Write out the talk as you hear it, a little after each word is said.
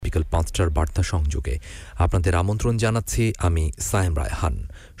বিকেল ৫টার বার্তা সংযোগে আপনাদের আমন্ত্রণ জানাচ্ছি আমি সায়েম রায়হান।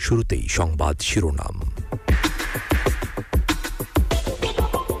 শুরুতেই সংবাদ শিরোনাম।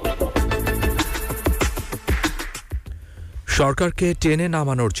 সরকারকে টেনে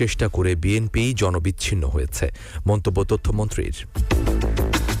নামানোর চেষ্টা করে বিএনপি জনবিচ্ছিন্ন হয়েছে, মন্তব্য তথ্যমন্ত্রীর।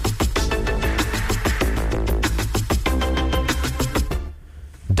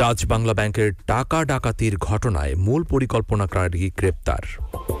 ডাচ বাংলা ব্যাংকের টাকা ডাকাতির ঘটনায় মূল পরিকল্পনাকারী গ্রেপ্তার।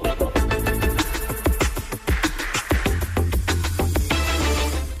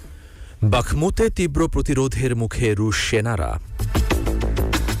 বাখমুতে তীব্র প্রতিরোধের মুখে রুশ সেনারা।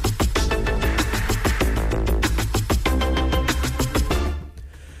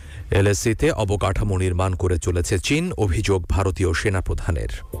 এলএসিতে অবকাঠামো নির্মাণ করে চলেছে চীন, অভিযোগ ভারতীয়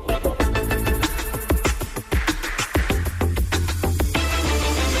সেনাপ্রধানের।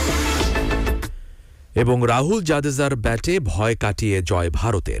 এবং রাহুল জাদেজার ব্যাটে ভয় কাটিয়ে জয়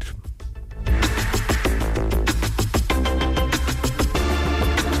ভারতের।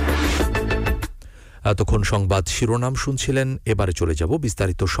 এতক্ষণ সংবাদ শিরোনাম শুনছিলেন, এবারে চলে যাব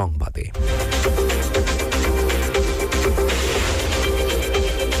বিস্তারিত সংবাদে।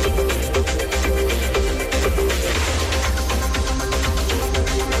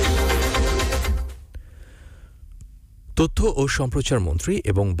 তথ্য ও সম্প্রচার মন্ত্রী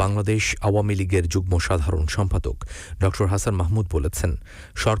এবং বাংলাদেশ আওয়ামী লীগের যুগ্ম সাধারণ সম্পাদক ড হাসান মাহমুদ বলেছেন,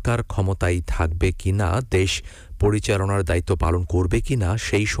 সরকার ক্ষমতায় থাকবে কিনা, দেশ পরিচালনার দায়িত্ব পালন করবে কিনা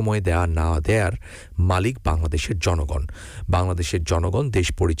সেই সময় দেয়া না দেয়ার মালিক বাংলাদেশের জনগণ। বাংলাদেশের জনগণ দেশ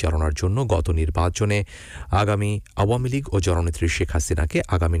পরিচালনার জন্য গত নির্বাচনে আগামী আওয়ামী লীগ ও জননেত্রী শেখ হাসিনাকে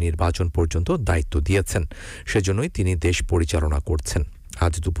আগামী নির্বাচন পর্যন্ত দায়িত্ব দিয়েছেন, সেজন্যই তিনি দেশ পরিচালনা করছেন।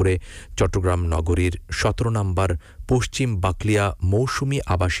 আজ দুপুরে চট্টগ্রাম নগরীর ১৭ নম্বর পশ্চিম বাকলিয়া মৌসুমি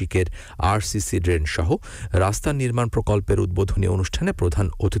আবাসিকের আরসিসি ড্রেন সহ রাস্তা নির্মাণ প্রকল্পের উদ্বোধনী অনুষ্ঠানে প্রধান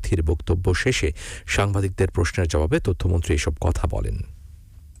অতিথির বক্তব্য শেষে সাংবাদিকদের প্রশ্নের জবাবে তথ্যমন্ত্রী এসব কথা বলেন।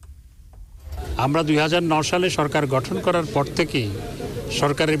 আমরা ২০০৯ সালে সরকার গঠন করার পর থেকেই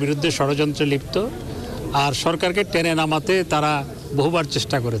সরকারের বিরুদ্ধে ষড়যন্ত্রে লিপ্ত, আর সরকারকে টেনে নামাতে তারা বহুবার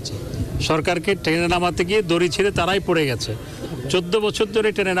চেষ্টা করেছে। সরকারকে টেনে নামাতে গিয়ে দড়ি ছিঁড়ে তারাই পড়ে গেছে। ১৪ বছর ধরে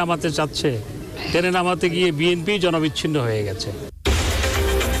টেনে নামাতে চাচ্ছে, টেনে নামাতে গিয়ে বিএনপি জনবিচ্ছিন্ন হয়ে গেছে।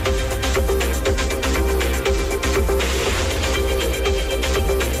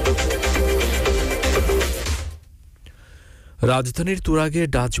 রাজধানীর তুরাগে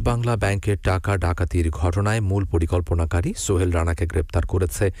ডাচ বাংলা ব্যাংকের টাকা ডাকাতির ঘটনায় মূল পরিকল্পনাকারী সোহেল রানাকে গ্রেপ্তার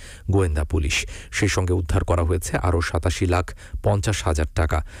করেছে গোয়েন্দা পুলিশ। সেই সঙ্গে উদ্ধার করা হয়েছে আরও ৮৭,৫০,০০০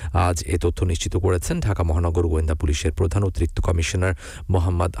 টাকা। আজ এ তথ্য নিশ্চিত করেছেন ঢাকা মহানগর গোয়েন্দা পুলিশের প্রধান অতিরিক্ত কমিশনার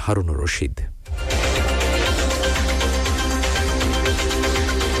মোহাম্মদ হারুনুর রশিদ।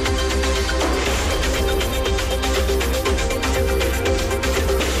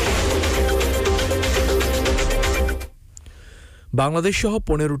 বাংলাদেশ সহ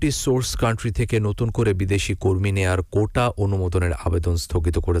 ১৫টি সোর্স কান্ট্রি থেকে নতুন করে বিদেশি কর্মী নেয়ার কোটা অনুমোদনের আবেদন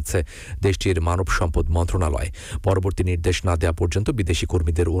স্থগিত করেছে দেশটির মানব সম্পদ মন্ত্রণালয়। পরবর্তী নির্দেশ না দেওয়া পর্যন্ত বিদেশি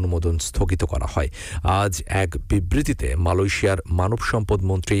কর্মীদের অনুমোদন স্থগিত করা হয়। আজ এক বিবৃতিতে মালয়েশিয়ার মানব সম্পদ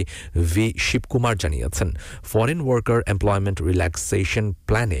মন্ত্রী ভি শিবকুমার জানিয়েছেন, ফরেন ওয়ার্কার এমপ্লয়মেন্ট রিল্যাক্সেশন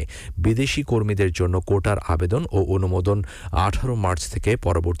প্ল্যানে বিদেশি কর্মীদের জন্য কোটার আবেদন ও অনুমোদন ১৮ মার্চ থেকে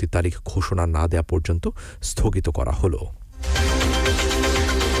পরবর্তী তারিখ ঘোষণা না দেওয়া পর্যন্ত স্থগিত করা হলো।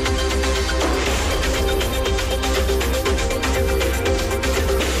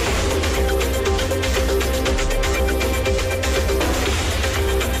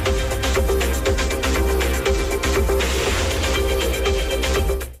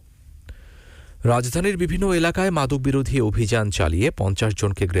 রাজধানীর বিভিন্ন এলাকায় মাদকবিরোধী অভিযান চালিয়ে ৫০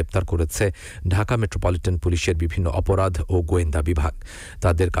 জনকে গ্রেপ্তার করেছে ঢাকা মেট্রোপলিটন পুলিশের বিভিন্ন অপরাধ ও গোয়েন্দা বিভাগ।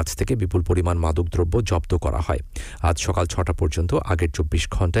 তাদের কাছ থেকে বিপুল পরিমাণ মাদকদ্রব্য জব্দ করা হয়। আজ সকাল ৬টা পর্যন্ত আগের ২৪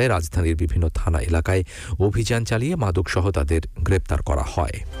 ঘণ্টায় রাজধানীর বিভিন্ন থানা এলাকায় অভিযান চালিয়ে মাদকসহ তাদের গ্রেপ্তার করা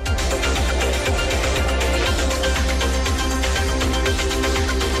হয়।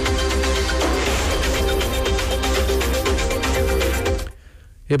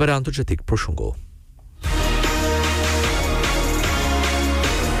 এবারে আন্তর্জাতিক প্রসঙ্গ।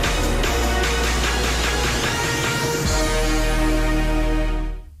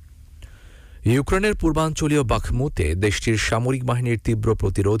 ইউক্রেনের পূর্বাঞ্চলীয় বাখমুতে দেশটির সামরিক বাহিনীর তীব্র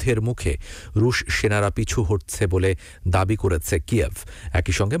প্রতিরোধের মুখে রুশ সেনারা পিছু হটছে বলে দাবি করেছে কিয়েভ।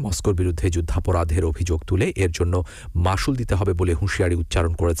 একই সঙ্গে মস্কোর বিরুদ্ধে যুদ্ধাপরাধের অভিযোগ তুলে এর জন্য মাশুল দিতে হবে বলে হুঁশিয়ারি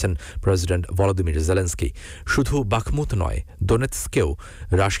উচ্চারণ করেছেন প্রেসিডেন্ট ভলোদিমির জেলেনস্কি। শুধু বাখমুত নয়, দোনেৎস্কেও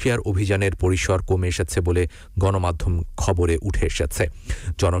রাশিয়ার অভিযানের পরিসর কমে এসেছে বলে গণমাধ্যম খবরে উঠে এসেছে।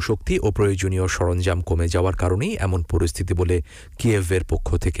 জনশক্তি ও প্রয়োজনীয় সরঞ্জাম কমে যাওয়ার কারণেই এমন পরিস্থিতি বলে কিয়েভের পক্ষ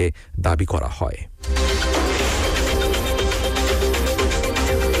থেকে দাবি করা হয়।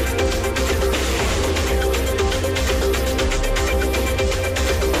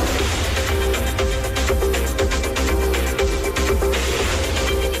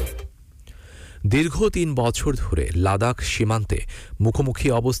 দীর্ঘ ৩ বছর ধরে লাদাখ সীমান্তে মুখোমুখি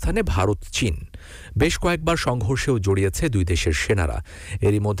অবস্থানে ভারত চীন। বেশ কয়েকবার সংঘর্ষেও জড়িয়েছে দুই দেশের সেনারা।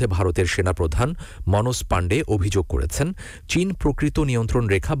 এরই মধ্যে ভারতের সেনাপ্রধান মনোজ পাণ্ডে অভিযোগ করেছেন, চীন প্রকৃত নিয়ন্ত্রণ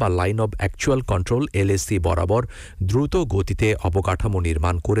রেখা বা line of actual control LAC বরাবর দ্রুত গতিতে অবকাঠামো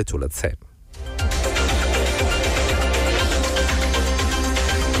নির্মাণ করে চলেছে।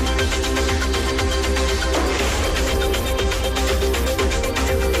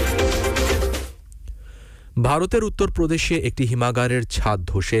 ভারতের উত্তরপ্রদেশে একটি হিমাগারের ছাদ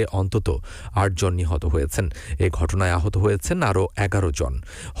ধসে অন্তত ৮ জন নিহত হয়েছেন। এ ঘটনায় আহত হয়েছেন আরও ১১ জন।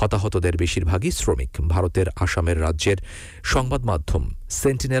 হতাহতদের বেশিরভাগই শ্রমিক। ভারতের আসামের রাজ্যের সংবাদ মাধ্যম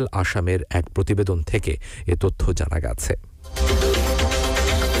সেন্টিনেল আসামের এক প্রতিবেদন থেকে এ তথ্য জানা গেছে।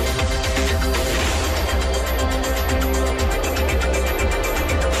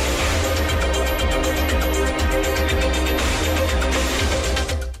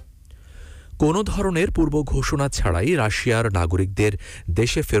 কোনো ধরনের পূর্ব ঘোষণা ছাড়াই রাশিয়ার নাগরিকদের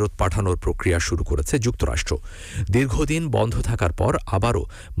দেশে ফেরত পাঠানোর প্রক্রিয়া শুরু করেছে যুক্তরাষ্ট্র। দীর্ঘদিন বন্ধ থাকার পর আবারও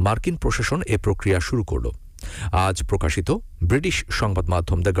মার্কিন প্রশাসন এ প্রক্রিয়া শুরু করল। আজ প্রকাশিত ব্রিটিশ সংবাদ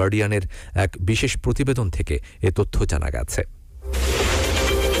মাধ্যম দ্য গার্ডিয়ানের এক বিশেষ প্রতিবেদন থেকে এ তথ্য জানা গেছে।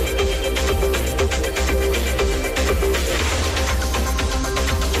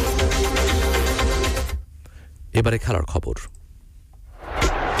 এবারে খেলার খবর।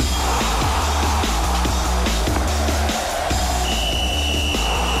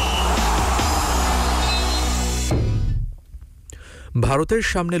 ভারতের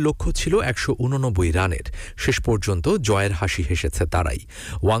সামনে লক্ষ্য ছিল ১৮৯ রানের। শেষ পর্যন্ত জয়ের হাসি হেসেছে তারাই।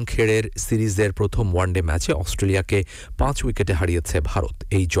 ওয়াংখেড়ের সিরিজের প্রথম ওয়ানডে ম্যাচে অস্ট্রেলিয়াকে ৫ উইকেটে হারিয়েছে ভারত।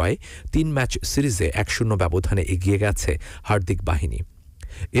 এই জয়ে ৩ ম্যাচ সিরিজে ১-০ ব্যবধানে এগিয়ে গেছে হার্দিক বাহিনী।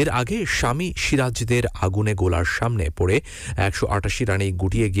 এর আগে শামি সিরাজদের আগুনে গোলার সামনে পড়ে ১৮৮ রানেই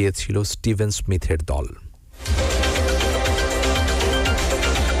গুটিয়ে গিয়েছিল স্টিভেন স্মিথের দল।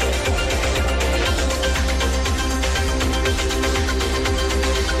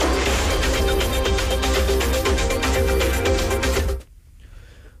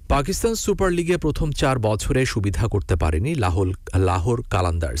 পাকিস্তান সুপার লিগে প্রথম ৪ বছরে সুবিধা করতে পারেনি লাহোর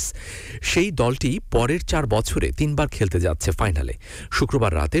কালান্দার্স। সেই দলটি পরের ৪ বছরে ৩ বার খেলতে যাচ্ছে ফাইনালে।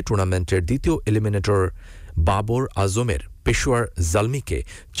 শুক্রবার রাতে টুর্নামেন্টের দ্বিতীয় এলিমিনেটর বাবর আজমের পেশোয়ার জালমিকে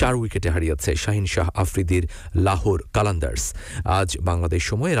 ৪ উইকেটে হারিয়েছে শাহিন শাহ আফ্রিদির লাহোর কালান্দার্স। আজ বাংলাদেশ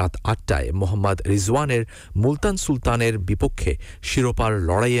সময় রাত ৮টায় মোহাম্মদ রিজওয়ানের মুলতান সুলতানের বিপক্ষে শিরোপার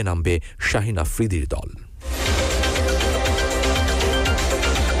লড়াইয়ে নামবে শাহিন আফ্রিদির দল।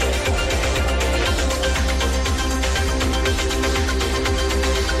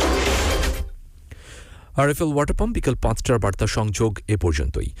 আরএফএল ওয়াটার পাম্প বিকেল ৫টার বার্তা সংযোগ এ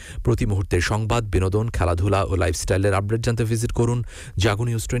পর্যন্তই। প্রতি মুহূর্তের সংবাদ, বিনোদন, খেলাধুলা ও লাইফস্টাইলের আপডেট জানতে ভিজিট করুন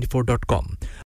jagonews24.com।